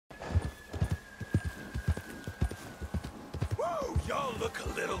all look a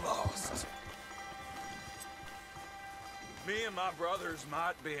little lost. Me and my brothers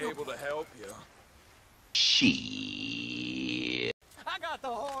might be able to help you. Shit. I got the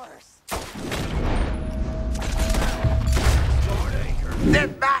horse.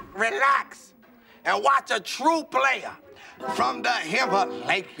 Sit back, relax, and watch a true player from the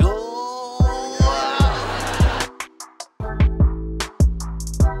Himalayas.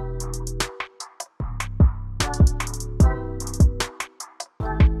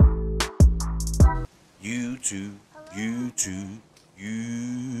 YouTube.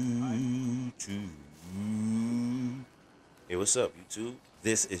 Hey, what's up, YouTube?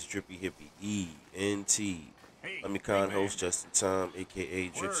 This is Drippy Hippie ENT. I'm your con host, Justin Tom, aka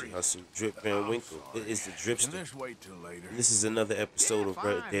Dripsy Hustle, Drip Van Winkle. It is the Dripster. And this is another episode of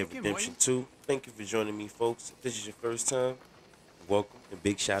Red Dead Redemption 2. Thank you for joining me, folks. If this is your first time, welcome and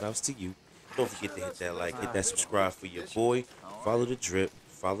big shout outs to you. Don't forget to hit that like, hit that subscribe for your boy. Follow the drip,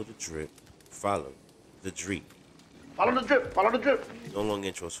 follow the drip, follow the drip. Follow the drip, follow the drip. No long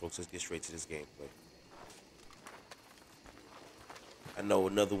intros, folks. Let's get straight to this gameplay. I know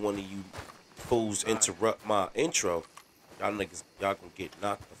another one of you fools interrupt my intro. Y'all niggas, y'all gonna get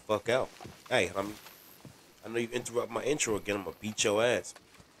knocked the fuck out. Hey, homie. I know you interrupt my intro again. I'm gonna beat your ass.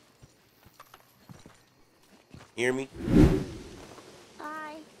 Hear me?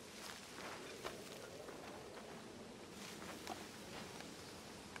 Bye.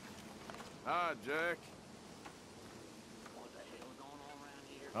 Hi, Jack.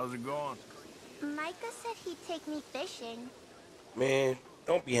 How's it going? Micah said he'd take me fishing. Man,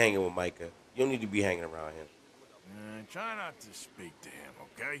 don't be hanging with Micah. You don't need to be hanging around him. Try not to speak to him,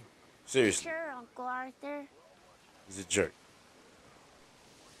 okay? Seriously. Sure, Uncle Arthur. He's a jerk.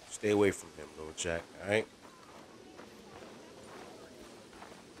 Stay away from him, little Jack, alright?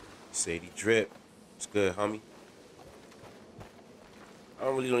 Sadie Drip. It's good, homie. I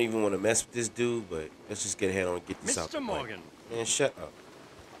don't even want to mess with this dude, but let's just get ahead on and get this out the way. Mr. Morgan. Man, shut up.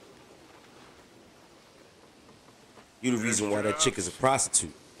 You the reason why that chick is a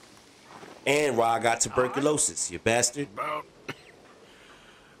prostitute. And why I got tuberculosis, you bastard. About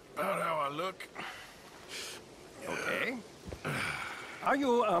how I look. Okay. Are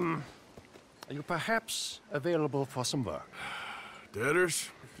you perhaps available for some work? Debtors?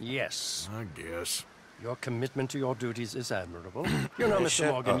 Yes. I guess. Your commitment to your duties is admirable. You know, Man, Mr.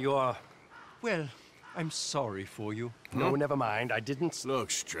 shut Morgan, up. you're... Well, I'm sorry for you. No, never mind. I didn't...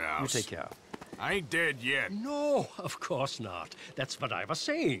 Look, Strauss. You take care. I ain't dead yet. No, of course not. That's what I was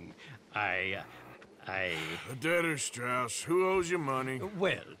saying. The debtors, Strauss. Who owes you money?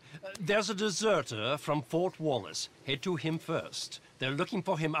 Well, there's a deserter from Fort Wallace. Head to him first. They're looking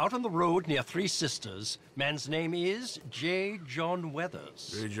for him out on the road near Three Sisters. Man's name is J. John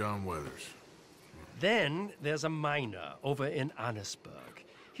Weathers. J. John Weathers. Then there's a miner over in Annisburg.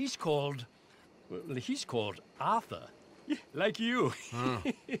 He's called Arthur. Like you.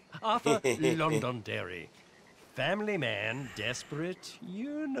 Arthur Londonderry. Family man, desperate,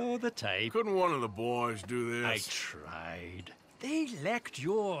 you know the type. Couldn't one of the boys do I this? tried. They lacked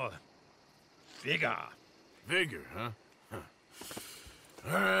your vigor. Vigor, huh?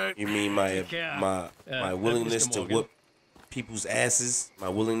 All right. You mean my willingness Mr. to Morgan. whoop people's asses? My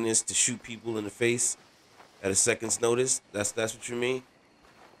willingness to shoot people in the face at a second's notice? That's what you mean?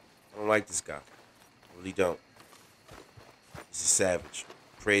 I don't like this guy. I really don't. He's a savage.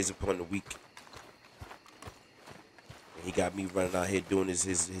 Preys upon the weak. And he got me running out here doing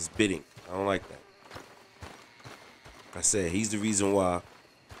his bidding. I don't like that. Like I said, he's the reason why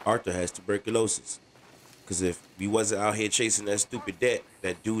Arthur has tuberculosis. Because if we wasn't out here chasing that stupid debt,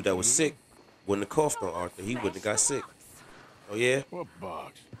 that dude that was sick wouldn't have coughed on Arthur. He wouldn't have got sick. Oh, yeah? What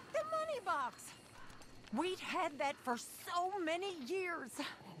box? The money box. We'd had that for so many years.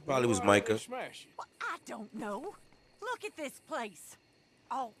 Probably was Micah. Smash it. Well, I don't know. Look at this place.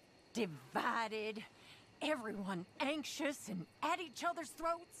 All divided. Everyone anxious and at each other's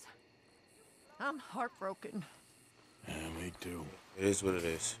throats. I'm heartbroken. Yeah, me too. It is what it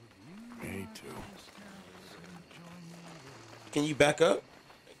is. Me too. Can you back up?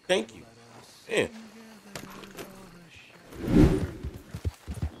 Thank you. Yeah.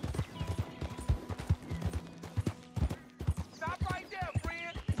 Stop right there,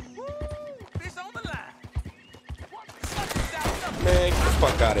 friend. Woo! This on the line. What the fuck is that? Man, get the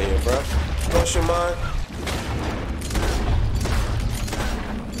fuck out of here, bro. Lost your mind?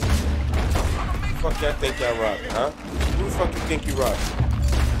 Fuck y'all think y'all robbing, huh? Who the fuck you think you robbing?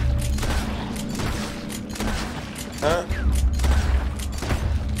 Huh?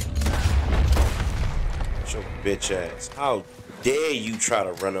 Your bitch ass. How dare you try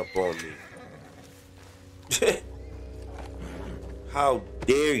to run up on me? How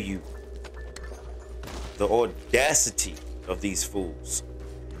dare you? The audacity of these fools.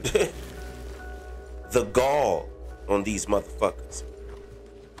 The gall on these motherfuckers.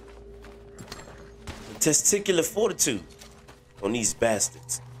 The testicular fortitude on these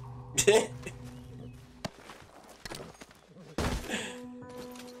bastards.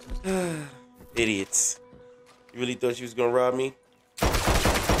 Idiots. You really thought you was gonna rob me? Is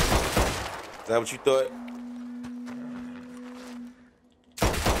that what you thought?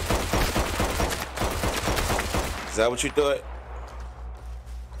 Is that what you thought?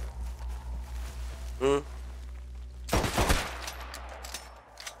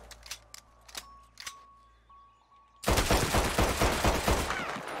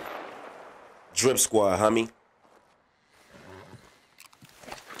 Drip squad, homie.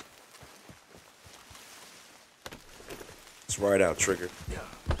 Let's ride out, Trigger.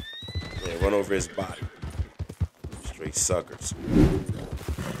 Yeah, run over his body. Straight suckers.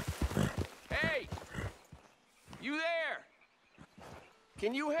 Hey! You there?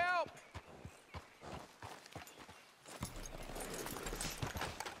 Can you help?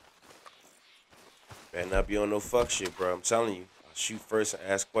 Better not be on no fuck shit, bro. I'm telling you. I'll shoot first and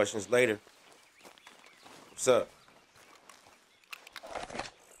ask questions later. What's up?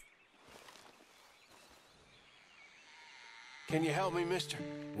 Can you help me, mister?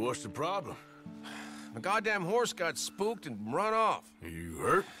 What's the problem? My goddamn horse got spooked and run off. You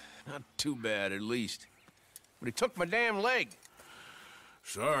hurt? Not too bad, at least. But he took my damn leg.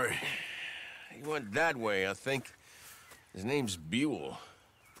 Sorry. He went that way, I think. His name's Buell.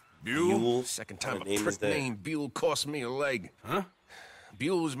 Buell? Second time What a name is prick that? named Buell cost me a leg. Huh?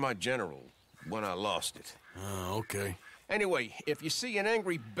 Buell was my general when I lost it. Oh, okay. Anyway, if you see an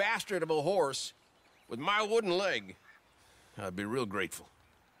angry bastard of a horse with my wooden leg, I'd be real grateful.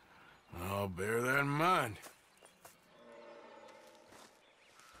 I'll bear that in mind.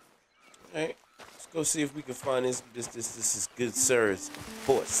 Alright, let's go see if we can find this is good sir's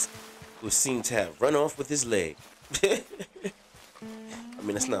horse who seemed to have run off with his leg. I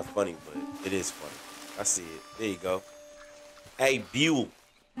mean, that's not funny, but it is funny. I see it. There you go. Hey, Buell.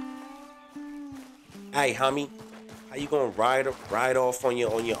 Hey, homie. How you gonna ride off on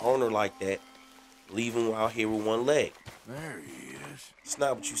your owner like that, leave him out here with one leg? There he is. It's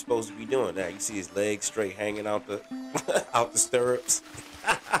not what you're supposed to be doing. Now you see his legs straight hanging out the out the stirrups.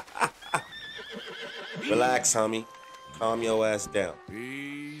 Relax, homie. Calm your ass down.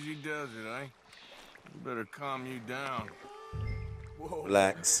 Easy does it, eh? You better calm you down. Whoa.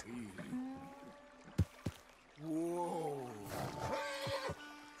 Relax. Easy. Whoa.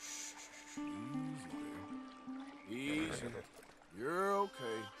 Easy there. Easy. You're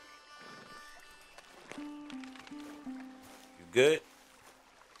okay. You good?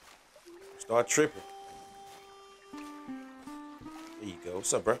 Start tripping. There you go.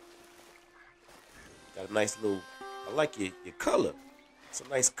 What's up, bro? Got a nice little... I like your color. It's a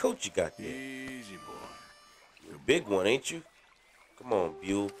nice coat you got there. Easy, boy. You're a big one, ain't you? Come on,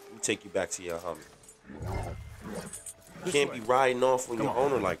 Buell. Let me take you back to your homie. You can't be riding off on your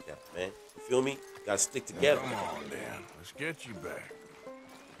owner like that, man. You feel me? You gotta stick together. Come on, Dan. Let's get you back.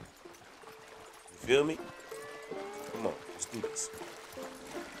 You feel me? Come on, let's do this.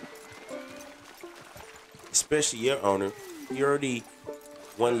 Especially your owner. He already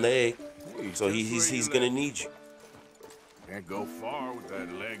one leg, Hey, so just he's where you gonna left. need you. Can't go far with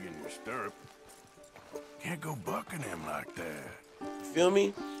that leg in your stirrup. Can't go bucking him like that. You feel me?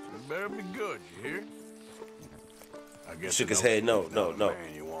 You better be good, you hear? I guess Shook it his don't head, no, mean no, the no.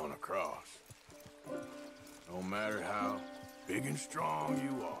 man you want to cross. No matter how big and strong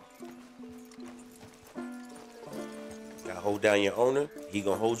you are. Gotta hold down your owner, he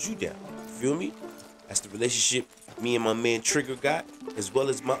gonna hold you down. You feel me? That's the relationship me and my man Trigger got, as well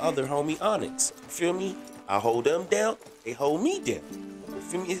as my other homie Onyx. You feel me? I hold them down, they hold me down. You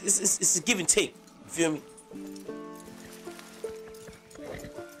feel me? It's a give and take. You feel me?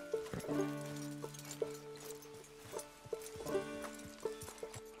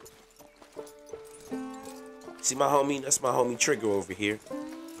 See my homie? That's my homie Trigger over here.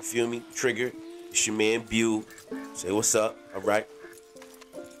 You feel me? Trigger, it's your man Buell. Say what's up, all right?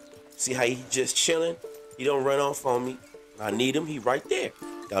 See how he just chilling? He don't run off on me. When I need him, he right there.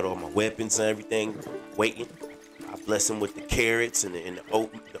 Got all my weapons and everything waiting. I bless him with the carrots and the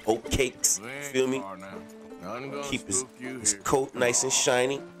oat cakes. You feel me? Keep his coat nice and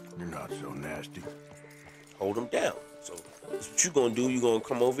shiny. You're not so nasty. Hold him down. So that's what you gonna do. You gonna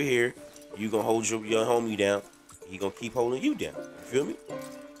come over here. You gonna hold your homie down. He gonna keep holding you down. You feel me?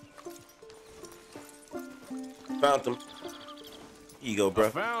 Found him. Here you go, bro. I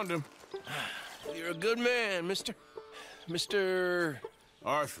found him. You're a good man, mister. Mr.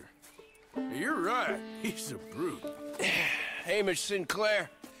 Arthur. You're right. He's a brute. Hamish Sinclair.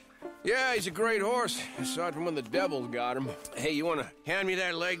 Yeah, he's a great horse, aside from when the devil got him. Hey, you want to hand me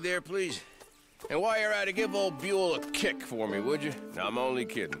that leg there, please? And while you're at it, give old Buell a kick for me, would you? No, I'm only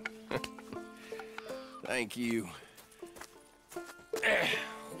kidding. Thank you.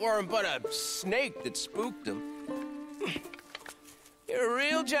 Weren't but a snake that spooked him. You're a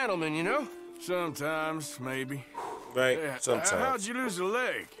real gentleman, you know? Sometimes, maybe. Right, sometimes. How'd you lose a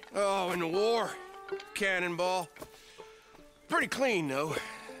leg? Oh, in the war. Cannonball. Pretty clean, though.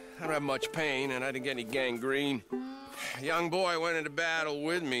 I don't have much pain, and I didn't get any gangrene. A young boy went into battle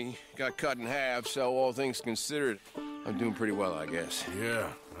with me, got cut in half, so all things considered, I'm doing pretty well, I guess. Yeah,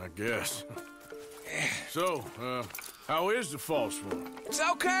 I guess. So, how is the false one? It's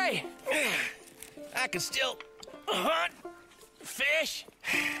okay. I can still hunt, fish,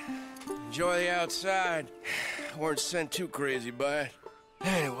 enjoy the outside. Weren't sent too crazy by it.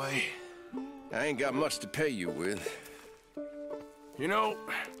 Anyway, I ain't got much to pay you with. You know,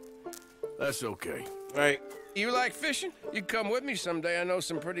 that's okay. Right. You like fishing? You come with me someday. I know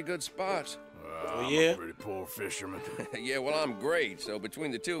some pretty good spots. Oh, I'm yeah? a pretty poor fisherman. Yeah, well, I'm great, so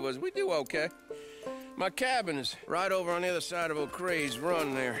between the two of us, we do okay. My cabin is right over on the other side of O'Crea's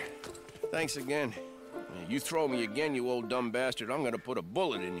Run there. Thanks again. You throw me again, you old dumb bastard, I'm gonna put a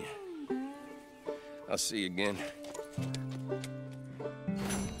bullet in you. I'll see you again.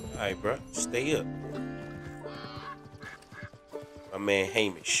 All right, bro. Stay up. My man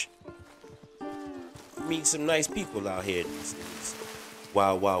Hamish. Meet some nice people out here these days.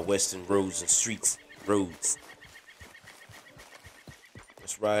 Wild, wild western roads and streets. Roads.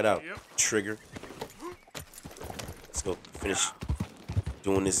 Let's ride out. Yep. Trigger. Let's go finish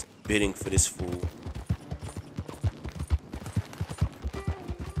doing this bidding for this fool.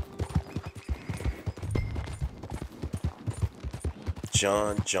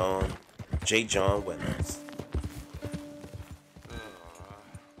 J. John Weathers.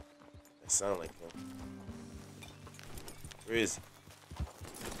 That sound like him. Where is he?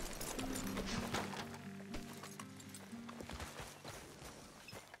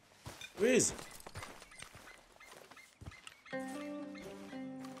 Where is he?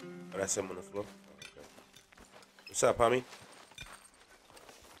 Oh, that's him on the floor. Oh, okay. What's up, homie?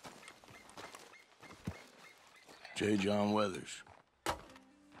 J. John Weathers.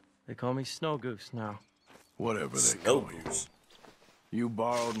 They call me Snow Goose now. Whatever they Snow call you. Goose. You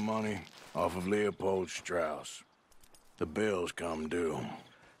borrowed money off of Leopold Strauss. The bills come due.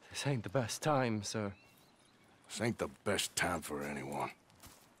 This ain't the best time, sir. This ain't the best time for anyone.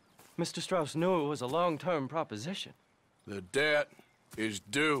 Mr. Strauss knew it was a long-term proposition. The debt is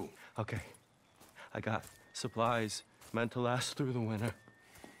due. Okay. I got supplies meant to last through the winter.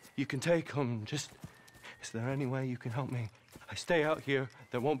 You can take them. Just, is there any way you can help me? I stay out here,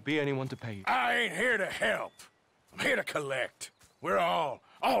 there won't be anyone to pay you. I ain't here to help. I'm here to collect. We're all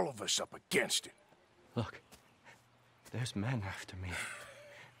of us up against it. Look, there's men after me.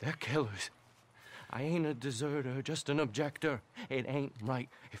 They're killers. I ain't a deserter, just an objector. It ain't right.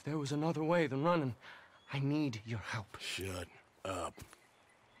 If there was another way than running, I need your help. Shut up.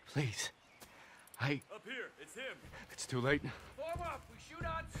 Please. Up here, it's him. It's too late. Form up, we shoot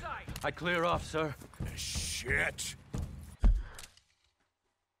on sight. I clear off, sir. Shit.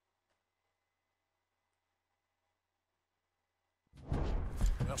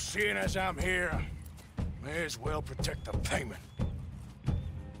 Well, seeing as I'm here, may as well protect the payment.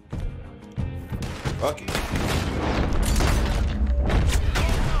 Fuck it.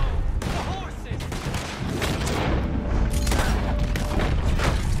 The horses!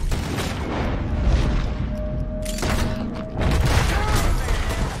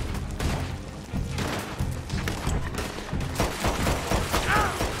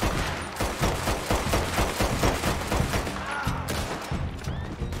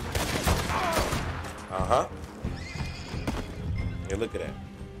 Uh-huh. Hey, look at that.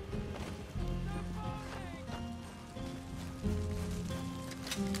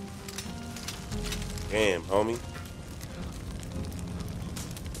 Damn, homie.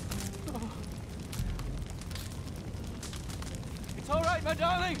 It's all right, my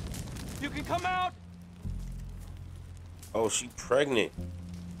darling. You can come out. Oh, she pregnant.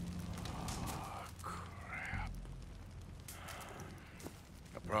 Oh, crap.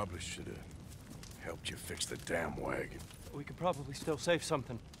 I probably should have helped you fix the damn wagon. We could probably still save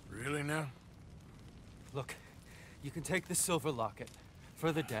something. Really now? Look, you can take the silver locket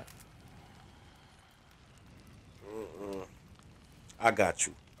for the debt. I got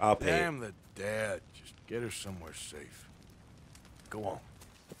you. I'll pay Damn the dad. Just get her somewhere safe. Go on.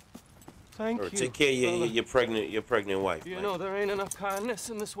 Thank you. Take care of your pregnant wife. You man. know there ain't enough kindness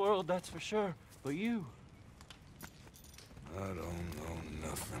in this world, that's for sure. But you. I don't know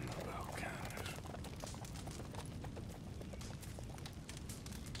nothing about kindness.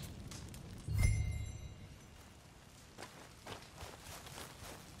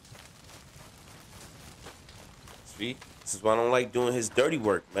 See, this is why I don't like doing his dirty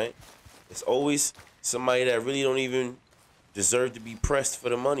work, man. It's always somebody that really don't even deserve to be pressed for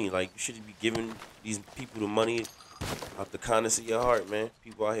the money. Like, you should be giving these people the money out the kindness of your heart, man.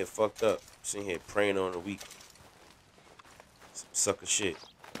 People out here fucked up, sitting here praying on the weak. Some sucker shit.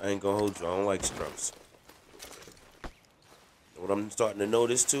 I ain't gonna hold you. I don't like Strauss. What I'm starting to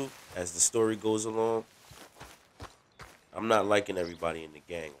notice too, as the story goes along, I'm not liking everybody in the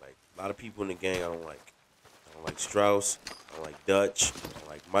gang. Like, a lot of people in the gang I don't like. I don't like Strauss. I don't like Dutch. I don't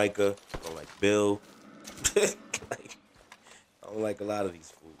like Micah. I don't like Bill. Like, I don't like a lot of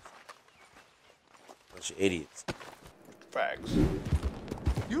these fools. Bunch of idiots. Facts.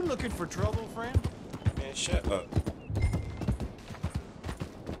 You looking for trouble, friend? Man, shut up.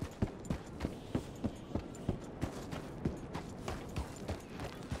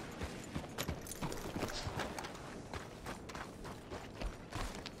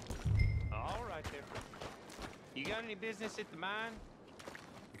 All right there. You got any business at the mine?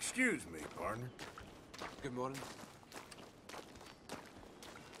 Excuse me, partner. Good morning.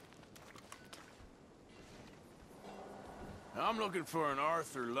 I'm looking for an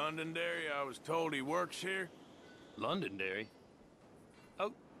Arthur Londonderry. I was told he works here. Londonderry?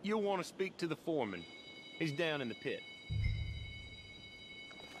 Oh, you'll want to speak to the foreman. He's down in the pit.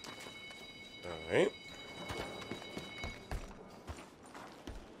 All right.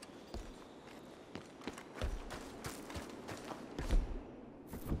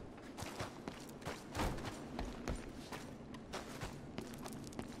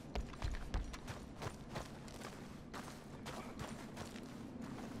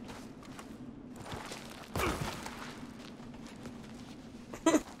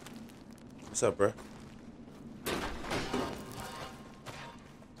 What's up, bro?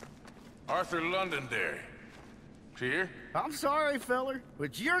 Arthur Londonderry. Is he here? I'm sorry, feller,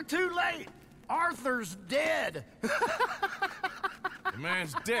 but you're too late. Arthur's dead. The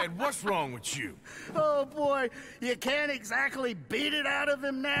man's dead. What's wrong with you? Oh, boy, you can't exactly beat it out of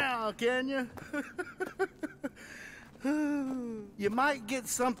him now, can you? You might get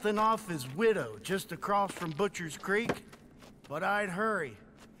something off his widow just across from Butcher's Creek, but I'd hurry.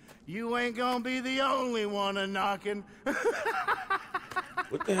 You ain't gonna be the only one a-knocking.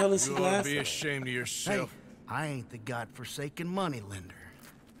 What the hell is he You ought to laughing be at? ashamed of Hey, yourself. I ain't the godforsaken money lender.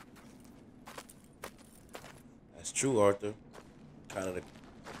 That's true, Arthur. Kind of the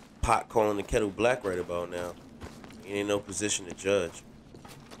pot calling the kettle black right about now. He ain't in no position to judge.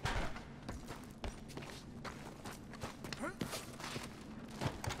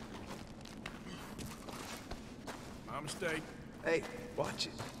 My mistake. Hey, watch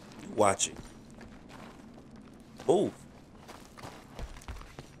it. You watch it. Move.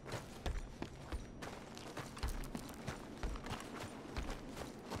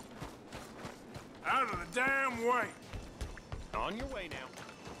 Out of the damn way. On your way now.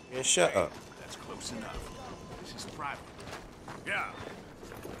 Man, shut up. That's close enough. This is private. Yeah.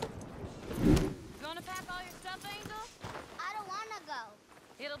 Gonna pack all your stuff, Angel? I don't wanna go.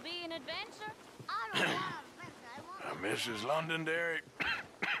 It'll be an adventure. I don't want to. I want Mrs. Londonderry.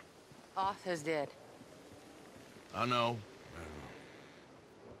 Arthur's dead. I know.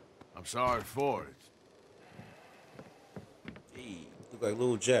 I'm sorry for it. Hey, look like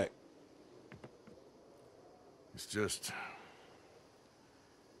Little Jack. It's just...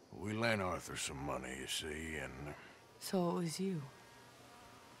 We lent Arthur some money, you see, and... So it was you. You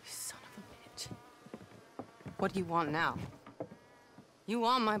son of a bitch. What do you want now? You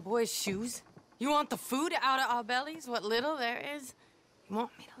want my boy's shoes? You want the food out of our bellies? What little there is? You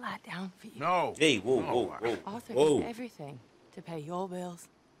want me to lie down for you? No. Hey, whoa, No. whoa, whoa. Arthur Whoa. did everything to pay your bills.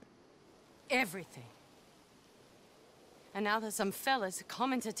 Everything. And now there's some fellas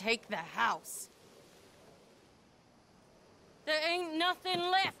coming to take the house. There ain't nothing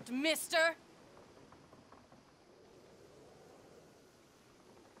left, mister.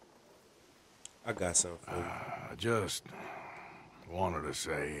 I got something for you. I just wanted to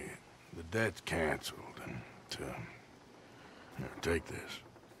say the debt's canceled and to... Here, take this.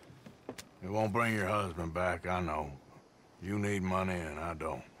 It won't bring your husband back, I know. You need money and I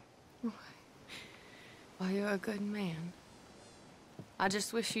don't. Well, you're a good man. I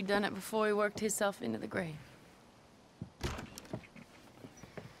just wish you'd done it before he worked himself into the grave.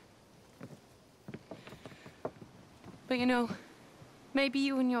 But you know, Maybe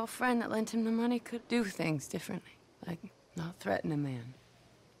you and your friend that lent him the money could do things differently. Like, not threaten a man.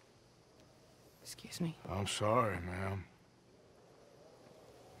 Excuse me. I'm sorry, ma'am.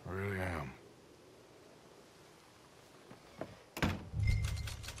 I really am.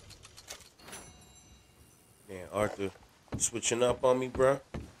 Man, Arthur, switching up on me, bruh.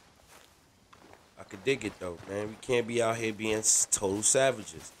 I could dig it, though, man. We can't be out here being total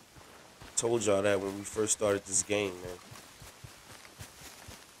savages. I told y'all that when we first started this game, man.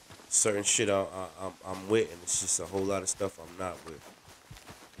 Certain shit I'm with, and it's just a whole lot of stuff I'm not with.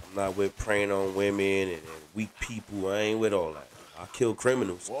 I'm not with preying on women and weak people. I ain't with all that. I kill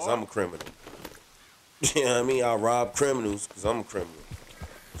criminals because I'm a criminal. You know what I mean? I rob criminals because I'm a criminal.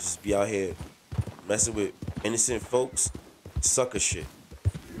 Just be out here messing with innocent folks, sucker shit.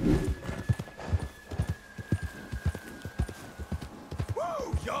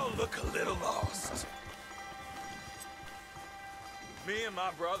 Woo! Y'all look a little lost. Me and my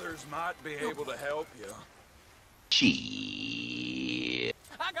brothers might be able to help you. Shit.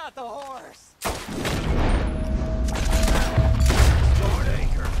 I got the horse. Lord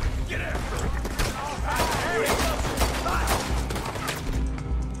Anchor, get after him. Here he goes.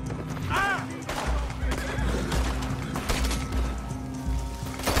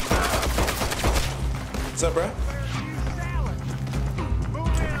 What's up, bro?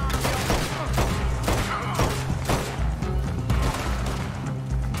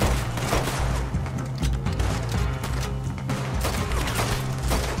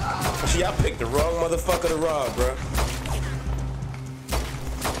 See, I picked the wrong motherfucker to rob, bro.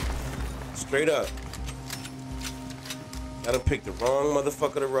 Straight up. I done picked the wrong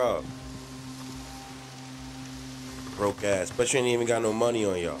motherfucker to rob. Broke ass. But you ain't even got no money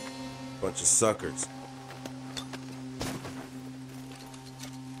on y'all. Bunch of suckers.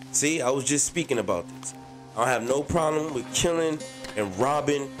 See, I was just speaking about this. I don't have no problem with killing and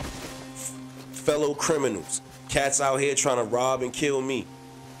robbing fellow criminals. Cats out here trying to rob and kill me.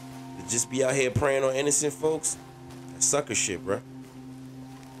 To just be out here preying on innocent folks? That's sucker shit, bruh.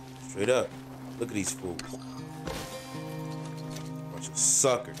 Straight up. Look at these fools. Bunch of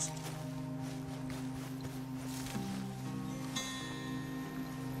suckers.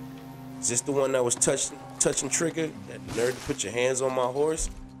 Is this the one that was touching trigger? That nerd to put your hands on my horse?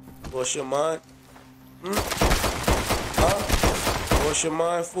 What's your mind? Huh? What's your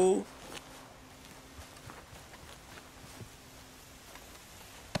mind, fool?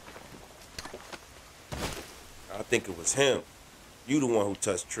 I think it was him. You the one who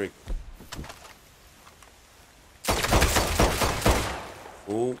touched trigger.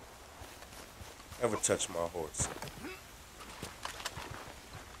 Fool. Never touch my horse.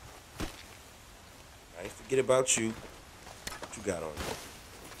 I ain't forget about you. What you got on you?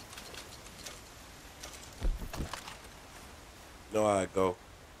 Know how it go.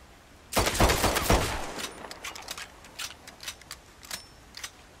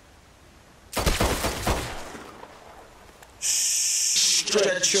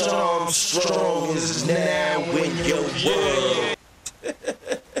 Stretch your arms strong is now in your world.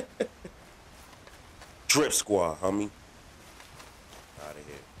 Drip squad, homie. Out of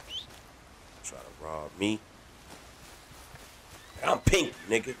here. Try to rob me. I'm pink,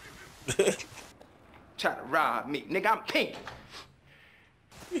 nigga. Try to rob me, nigga. I'm pink.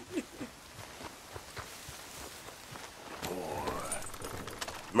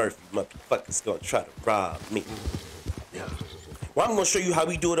 Murphy motherfuckers gonna try to rob me. Yeah. Well, I'm gonna show you how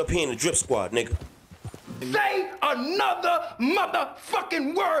we do it up here in the Drip Squad, nigga. Say another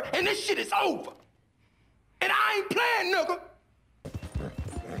motherfucking word and this shit is over. And I ain't playing, nigga.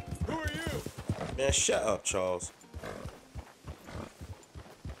 Who are you? Man, shut up, Charles.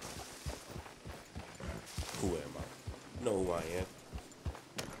 Who am I? You know who I am.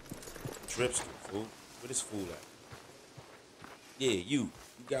 Dripsky, fool. Where this fool at? Yeah, you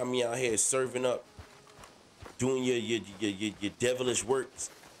got me out here serving up, doing your devilish works,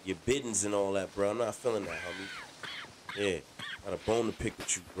 your biddings and all that, bro. I'm not feeling that, homie. Yeah, got a bone to pick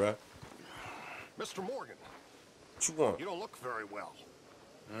with you, bro. Mr. Morgan. What you want? You don't look very well.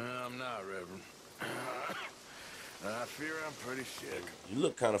 I'm not, Reverend. I fear I'm pretty sick. You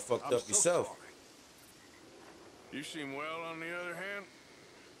look kind of fucked up yourself. Sorry. You seem well, on the other hand.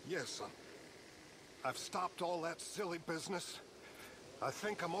 Yes, son. I've stopped all that silly business. I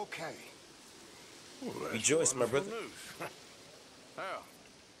think I'm okay. Well, rejoice, my brother. How?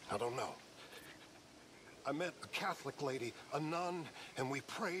 I don't know. I met a Catholic lady, a nun, and we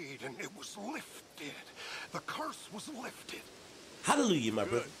prayed, and it was lifted. The curse was lifted. Hallelujah, my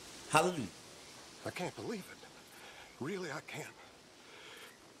brother. Hallelujah. I can't believe it. Really, I can't.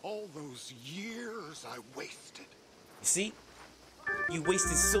 All those years I wasted. You see? You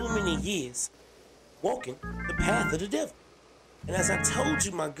wasted so many years walking the path of the devil. And as I told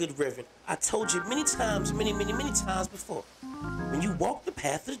you, my good reverend, I told you many times, many times before, when you walk the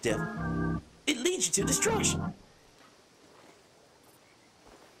path of the devil, it leads you to destruction.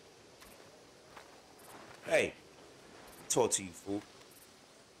 Hey, talk to you, fool.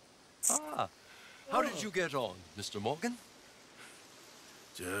 Ah, how did you get on, Mr. Morgan?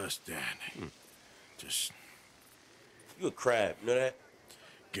 Just dandy. Just... You a crab, you know that?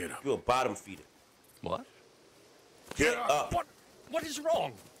 Get up. You a bottom feeder. What? Get up. What is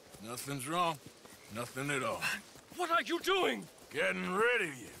wrong? Nothing's wrong. Nothing at all. What are you doing? Getting rid of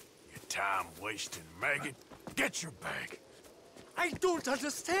you, you time-wasting maggot. Get your bag. I don't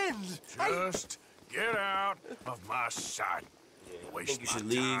understand. Just get out of my sight. Yeah, You waste you my should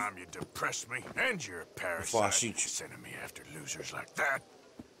leave time, you depress me, and you're a parasite. before I shoot you. Sending me after losers like that.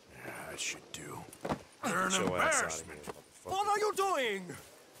 Yeah, I should do. You're an Get your ass out of embarrassment. here, motherfucker. What are you doing?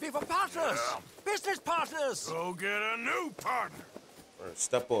 We were partners. Yeah. Business partners. Go get a new partner.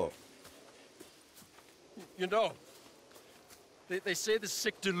 Step off. You know, they say the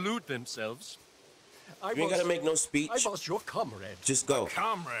sick delude themselves. You ain't gotta make no speech. I was your comrade. Just go.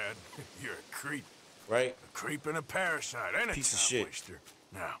 Comrade, you're a creep. Right? A creep and a parasite, and a Piece of shit. waster.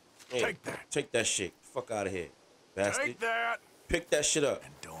 Now, Hey, take that. Take that shit. Fuck out of here, bastard. Take that. Pick that shit up.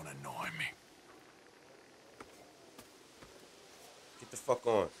 And don't annoy me. Get the fuck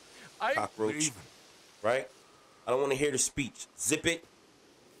on, I'm cockroach. leaving. Right? I don't want to hear the speech. Zip it.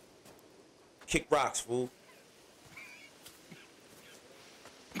 Kick rocks, fool.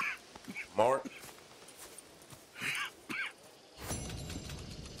 Mark.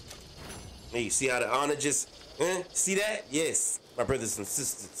 Hey, you see how the honor just, see that? Yes, my brothers and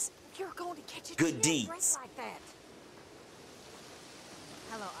sisters. You're going to catch a Good dead rat deeds. like that.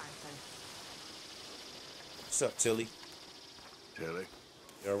 Hello, Arthur. What's up, Tilly? Tilly,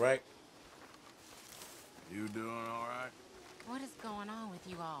 You all right? you doing all right? What is going on with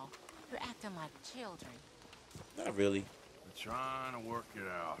you all? You're acting like children. Not really. We're trying to work it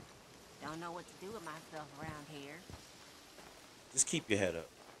out. Don't know what to do with myself around here. Just keep your head up.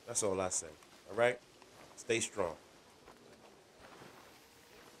 That's all I say. All right? Stay strong.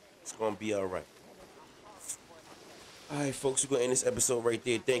 It's gonna be all right. All right, folks, we're gonna end this episode right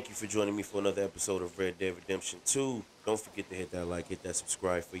there. Thank you for joining me for another episode of Red Dead Redemption 2. Don't forget to hit that like, hit that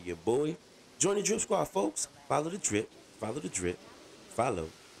subscribe for your boy. Join the Drip Squad, folks. Follow the drip. Follow the drip. Follow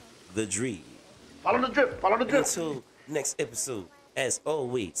the drip. Follow the drip. Follow the drip. Until next episode, as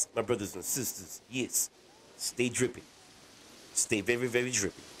always, my brothers and sisters, yes, stay drippy. Stay very, very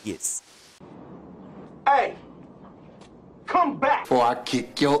drippy. Yes. Hey, come back. Before I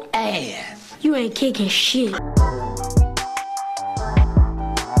kick your ass. You ain't kicking shit.